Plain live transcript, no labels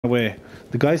away.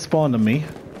 The guy spawned on me.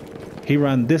 He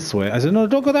ran this way. I said, no,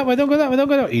 don't go that way, don't go that way, don't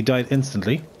go that way. He died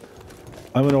instantly.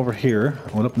 I went over here.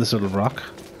 I went up in this little rock.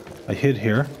 I hid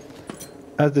here.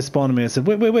 As they spawned on me, I said,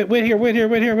 wait here.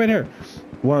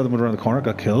 One of them went around the corner,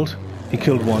 got killed. He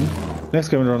killed one. Next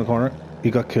guy went around the corner. He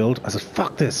got killed. I said,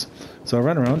 fuck this. So I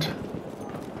ran around.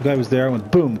 The guy was there. I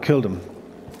went, boom, killed him.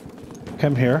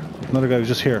 Came here. Another guy was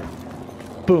just here.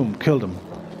 Boom, killed him.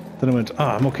 Then I went,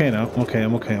 I'm okay now. I'm okay.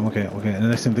 And the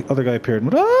next thing, the other guy appeared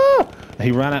and went, ah! And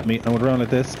he ran at me. I went around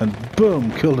like this and boom,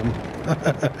 killed him.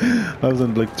 I was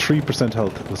on like 3%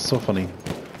 health. It was so funny.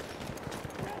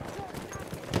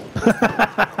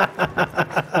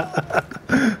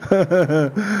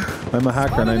 I'm a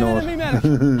hacker and I know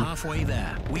it. Halfway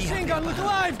there. We Machine gun, look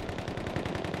alive!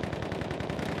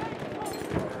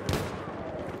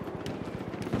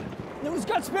 No one's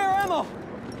got spare ammo!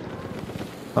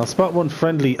 I'll spot one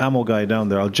friendly ammo guy down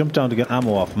there. I'll jump down to get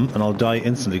ammo off him and I'll die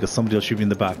instantly because somebody will shoot me in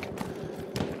the back.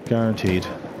 Guaranteed.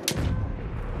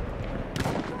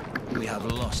 We have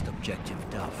lost objective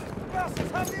Duff.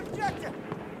 Bastards have the objective!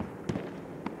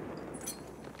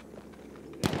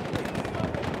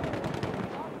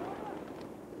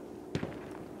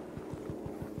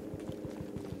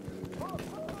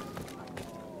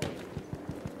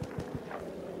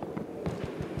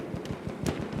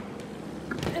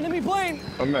 Enemy plane!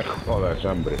 No me jodas,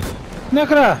 hombre.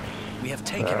 Nekra! We have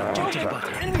taken objective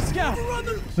Butter. Enemy scout!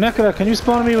 Nekra, can you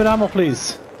spawn me with ammo,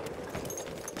 please?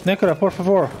 Nekra, por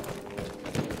favor.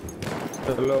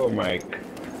 Hello, Mike.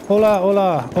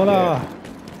 Hola. Yeah.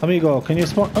 Amigo, can you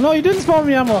spawn? Oh no, you didn't spawn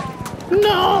me ammo!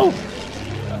 No!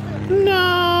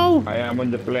 No! I am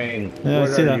on the plane. Yeah, I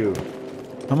Where see are that. you?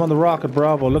 I'm on the rock at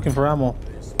Bravo looking for ammo.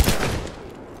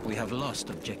 We have lost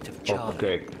objective Charlie.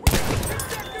 Okay.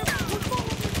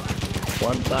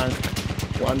 One tank.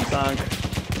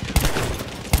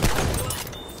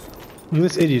 Look at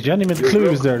this idiot. You hadn't even clue he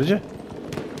was there, did you?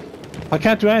 I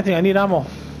can't do anything. I need ammo.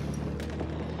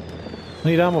 I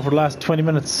need ammo for the last 20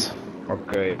 minutes.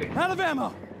 Okay. Out of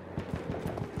ammo!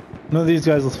 None of these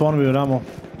guys will spawn me with ammo.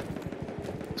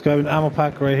 This guy with an ammo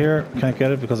pack right here. Can't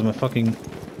get it because I'm a fucking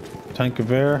tank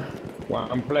of air.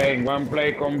 One plane,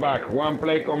 come back. One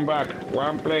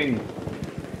plane.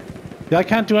 Yeah, I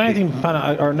can't do anything,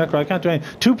 Pana, or Necro. I can't do anything.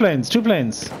 Two planes.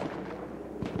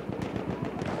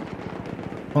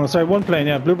 Oh, no, sorry, one plane.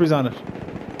 Yeah, Blueberry's on it.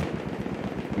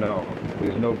 No,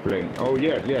 there's no plane. Oh,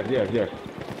 yes.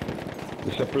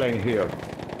 There's a plane here.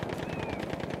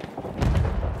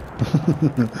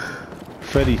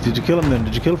 Freddy, did you kill him then?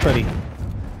 Did you kill Freddy?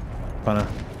 Pana.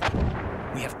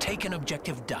 We have taken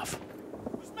objective Duff.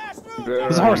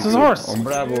 There's a horse. On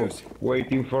Bravo,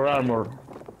 waiting for armor.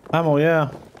 Ammo,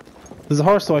 yeah. There's a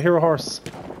horse though, I hear a horse.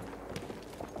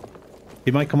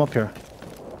 He might come up here.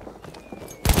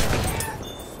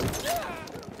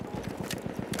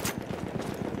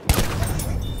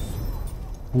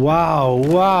 Wow!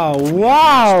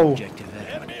 Objective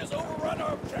Enemy has overrun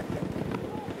our objective!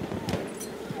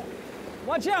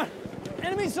 Watch out!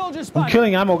 Enemy soldiers I'm spotted!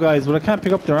 killing ammo guys, but I can't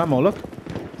pick up their ammo. Look.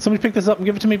 Somebody pick this up and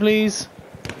give it to me, please.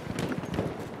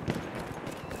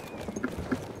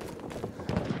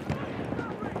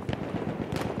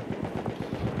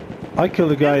 I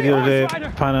killed a guy the other day,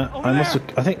 Pana. I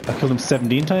think I killed him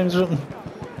 17 times or something.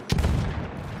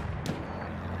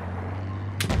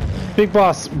 Big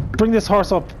boss, bring this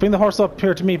horse up. Bring the horse up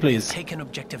here to me, please. taken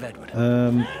objective Edward.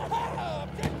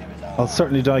 I'll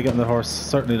certainly die getting that horse.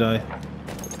 Certainly die.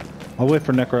 I'll wait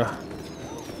for Necra.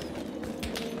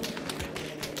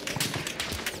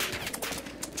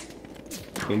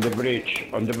 On the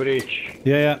bridge.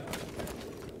 Yeah.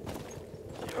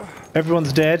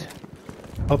 Everyone's dead.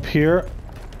 Up here.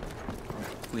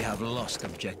 We have lost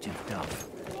objective Duff.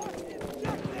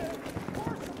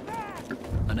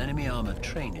 An enemy armored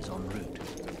train is en route.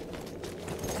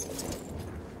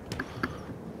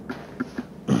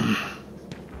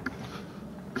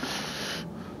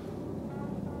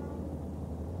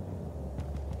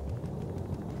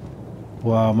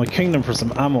 Wow, my kingdom for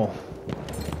some ammo.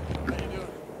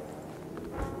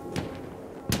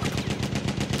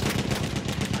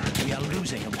 We are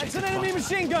losing That's objective an enemy Butter.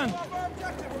 machine gun!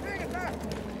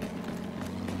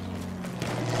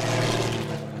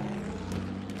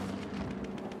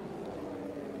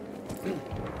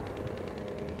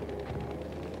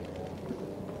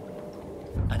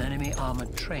 An enemy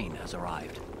armored train has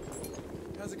arrived.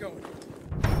 How's it going?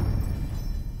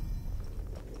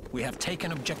 We have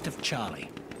taken objective Charlie.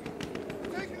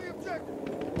 Taking the objective!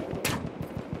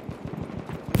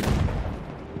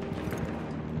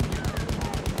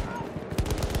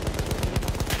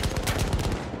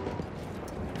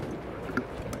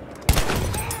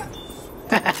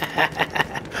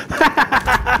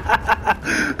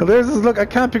 There's his look. I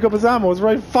can't pick up his ammo. It's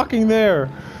right fucking there.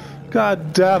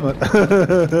 God damn it.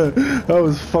 That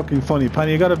was fucking funny.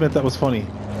 Penny, you gotta admit that was funny.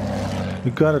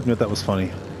 You gotta admit that was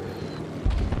funny.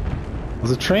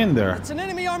 There's a train there. It's an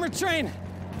enemy armored train.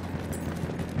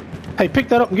 Hey, pick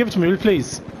that up and give it to me,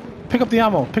 please. Pick up the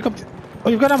ammo. Pick up the... Oh,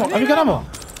 you've got ammo. Oh, you've got ammo.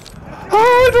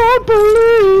 I don't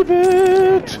believe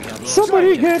it.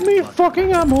 Somebody get me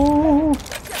fucking ammo.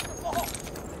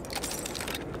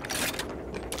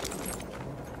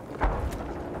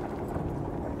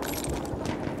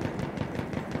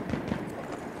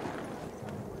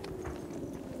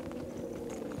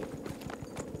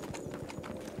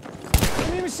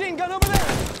 Enemy machine gun over there.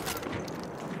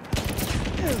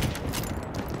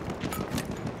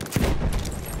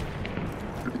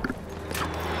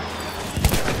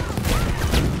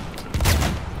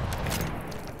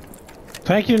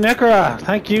 Thank you, Nekara.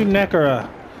 Thank you, Nekara.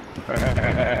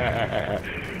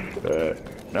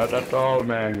 Not at all,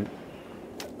 man.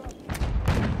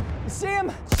 You see him?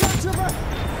 Shot trooper.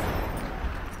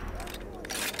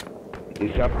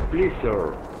 It's a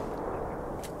blizzard.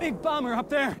 Big bomber up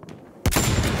there.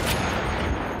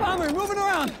 Bomber moving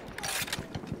around.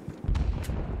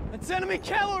 That's enemy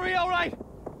cavalry, all right.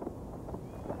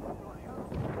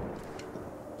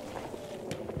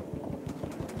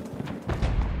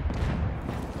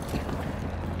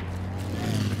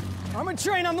 Armored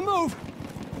train on the move.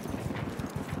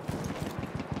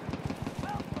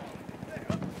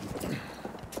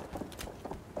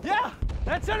 Yeah,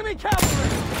 that's enemy cavalry.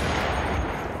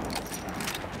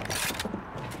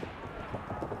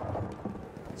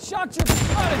 Shock trooper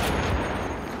spotted.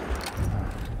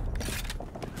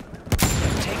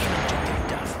 Taking objective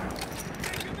Duff.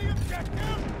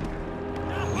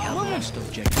 We have lost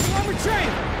objective. Armored train.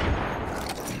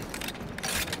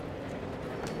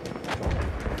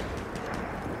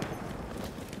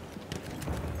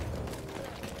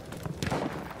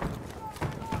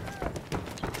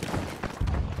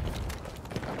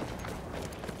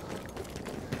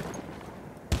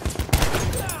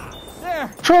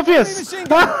 Trophius!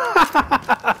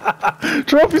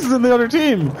 Trophius is in the other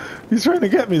team. He's trying to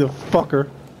get me, the fucker.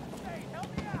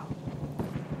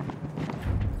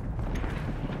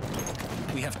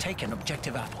 We have taken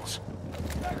objective apples.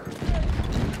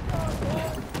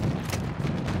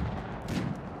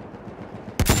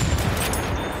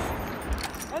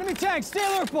 Enemy tank, stay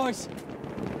alert, boys.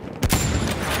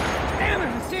 Damn it,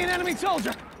 I see an enemy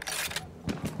soldier.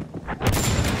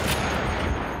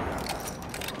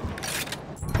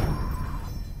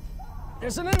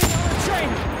 There's an enemy on the train!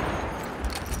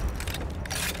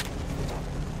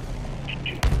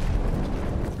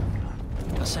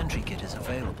 A sentry kit is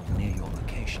available near your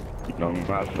location. No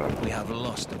matter. We have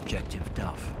lost objective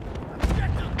Duff.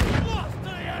 Lost to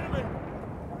the enemy!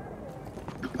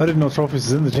 I didn't know Trophius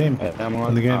is in the team. I am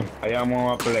in the game. I am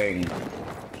on a plane.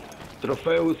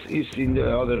 Tropheus is in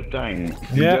the other tank.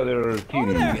 Yeah. The other team.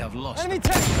 Over there! We have lost. Enemy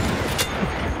tank!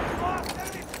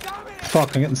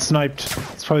 Fuck, I'm getting sniped.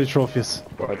 It's probably Trophius.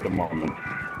 At the moment.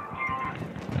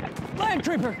 Land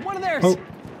creeper, one of theirs! Oh.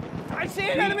 I see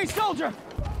an enemy soldier!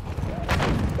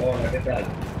 Hola, ¿qué tal?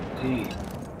 Sí.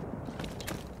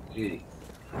 Sí.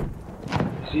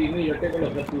 Sí, mira, tengo la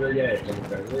factura ya hecha,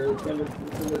 mujer.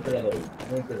 ¿Dónde te la doy?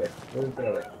 ¿Dónde te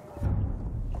la doy?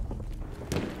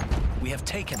 We have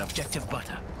taken objective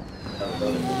butter.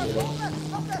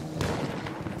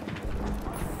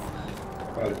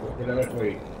 Vale, pues te la dejo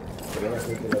ahí. Te la dejo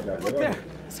ahí por la tarde, Look ¿vale? there!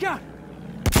 Scout!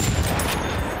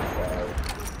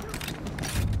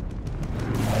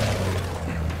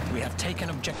 We have taken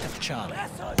objective Charlie.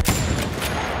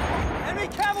 Enemy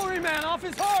cavalryman off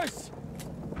his horse!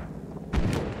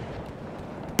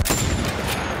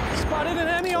 Spotted an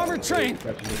enemy armored train!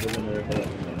 Casi me quedo en el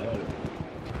teléfono, ¿vale?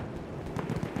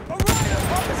 A rider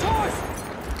off his horse!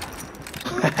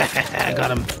 I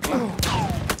got him.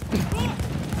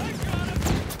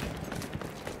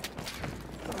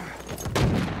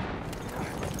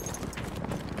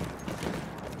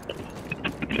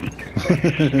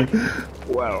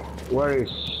 Well, where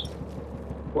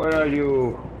are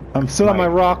you? I'm still on my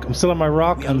rock. I'm still on my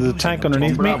rock, and there's a tank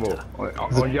underneath me. Bravo.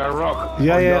 On your rock.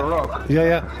 Yeah, on yeah. Your rock.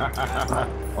 Yeah.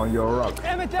 On your rock.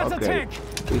 Damn it, that's Okay. a tank!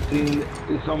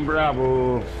 It's on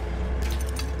Bravo.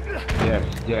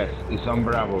 Yes, it's on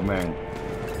Bravo, man.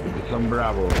 It's on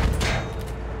Bravo.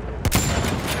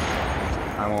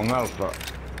 I'm on Alpha.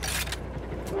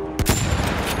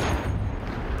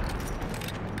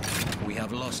 We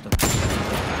have lost them.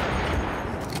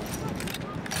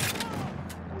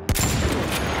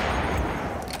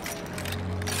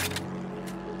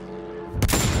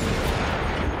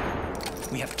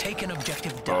 We have taken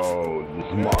objective Duff.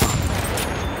 smog.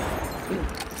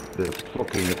 The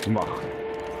fucking smog.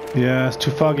 Yeah, it's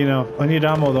too foggy now. I need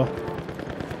ammo though.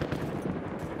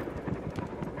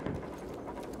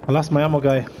 I lost my ammo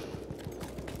guy.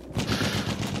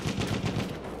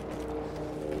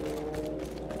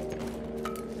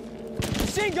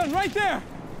 Machine gun right there!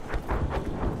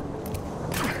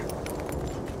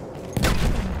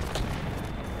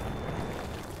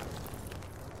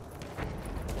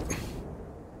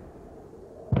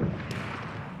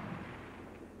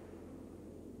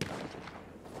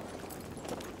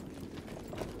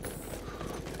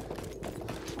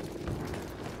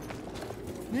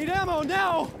 Need ammo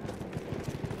now!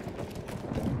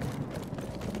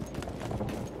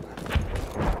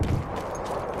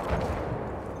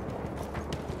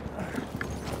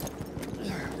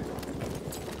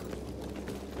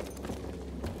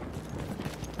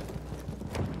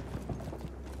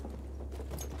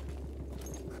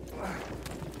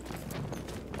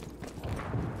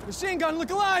 Machine gun,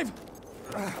 look alive!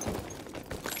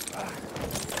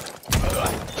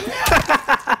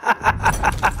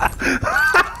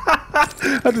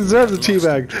 That deserves a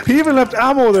teabag. He even left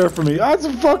ammo there for me. That's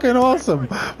fucking awesome.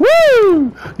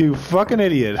 Woo! You fucking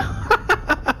idiot. We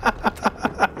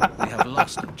have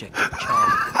lost objective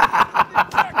Charlie.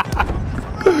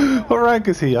 What rank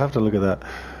is he? I have to look at that.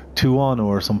 2-on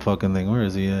or some fucking thing. Where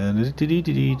is he?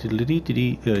 13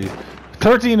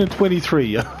 and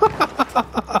 23.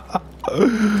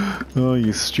 Oh,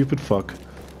 you stupid fuck.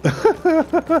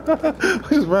 I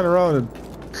just ran around and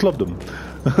clubbed him.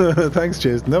 Thanks,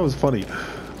 Jason. That was funny.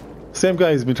 Same guy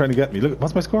has been trying to get me. Look,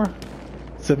 what's my score?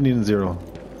 17 and 0.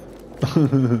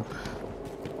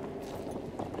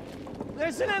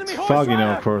 There's an enemy horse Foggy now,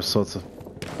 rider! of course, so it's a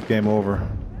game over.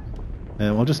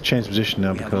 And we'll just change position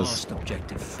now We have because. lost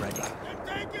objective Freddy.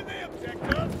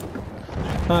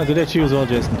 Ah, good at you as well,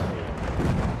 Jason.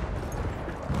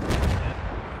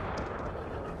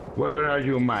 Where are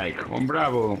you, Mike? On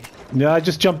Bravo. Yeah, I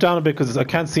just jumped down a bit because I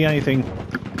can't see anything.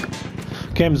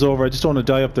 Game's over. I just don't want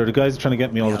to die up there. The guys are trying to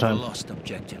get me all We the have time. lost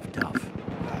objective Duff.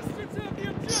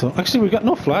 So actually, we got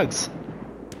no flags.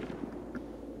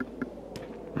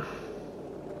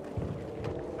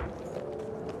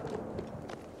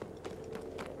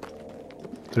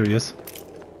 There he is.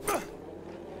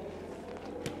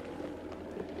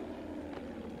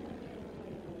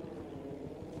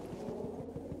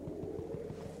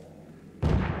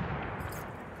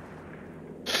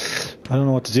 I don't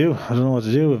know what to do. I don't know what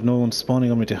to do if no one's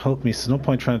spawning on me to help me. So no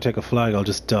point trying to take a flag. I'll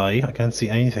just die. I can't see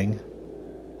anything.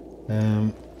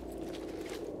 So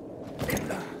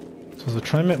I'll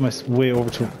try and make my way over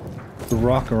to the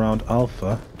rock around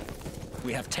Alpha.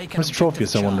 We have taken Where's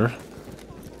Trophius, I wonder?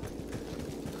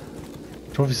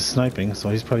 Trophius is sniping, so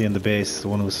he's probably in the base. The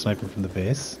one who was sniping from the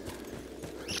base.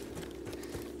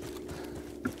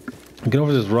 Get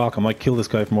over this rock. I might kill this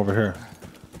guy from over here.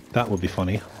 That would be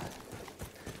funny.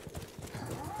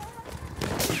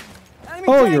 Enemy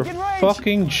Oh, tank you're in range!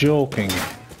 fucking joking.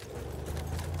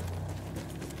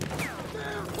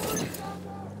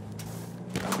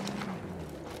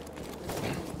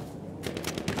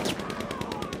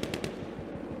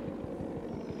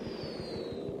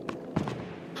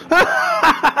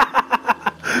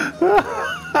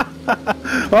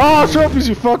 Oh, Trophies,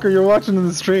 you fucker, you're watching in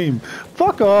the stream.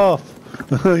 Fuck off.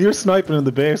 You're sniping in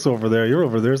the base over there. You're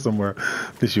over there somewhere.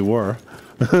 At least you were.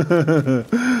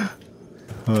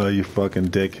 Oh, you fucking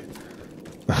dick.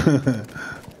 We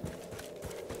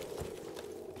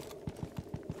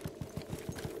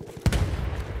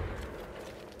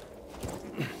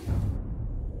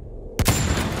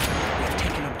have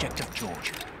taken objective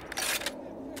George.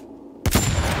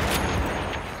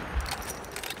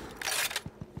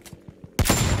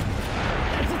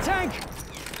 It's a tank!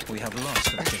 We have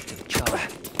lost objective Charlie.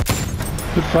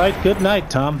 Good fight. Good night,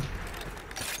 Tom.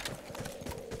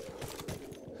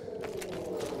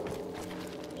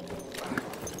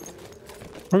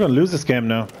 We're gonna lose this game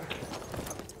now.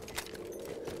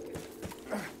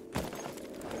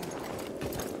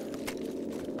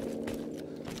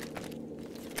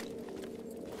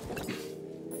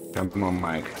 Come on,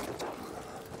 Mike.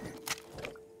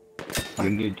 You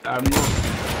need ammo?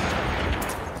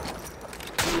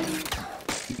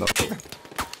 No.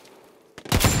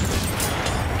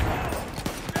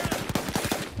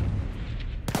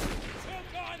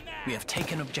 We have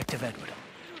taken objective Edward.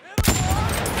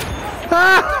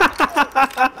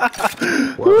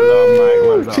 Well done, Mike.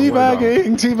 Well done.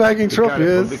 Teabagging, teabagging Be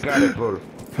careful, be Trophius. careful.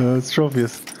 It's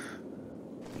Trophius.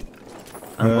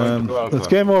 I'm going to Alpha. It's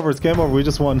game over. It's game over. We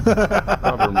just won.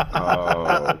 Problem.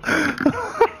 Oh.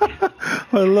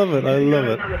 I love it. I love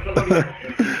it.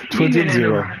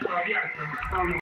 20-0.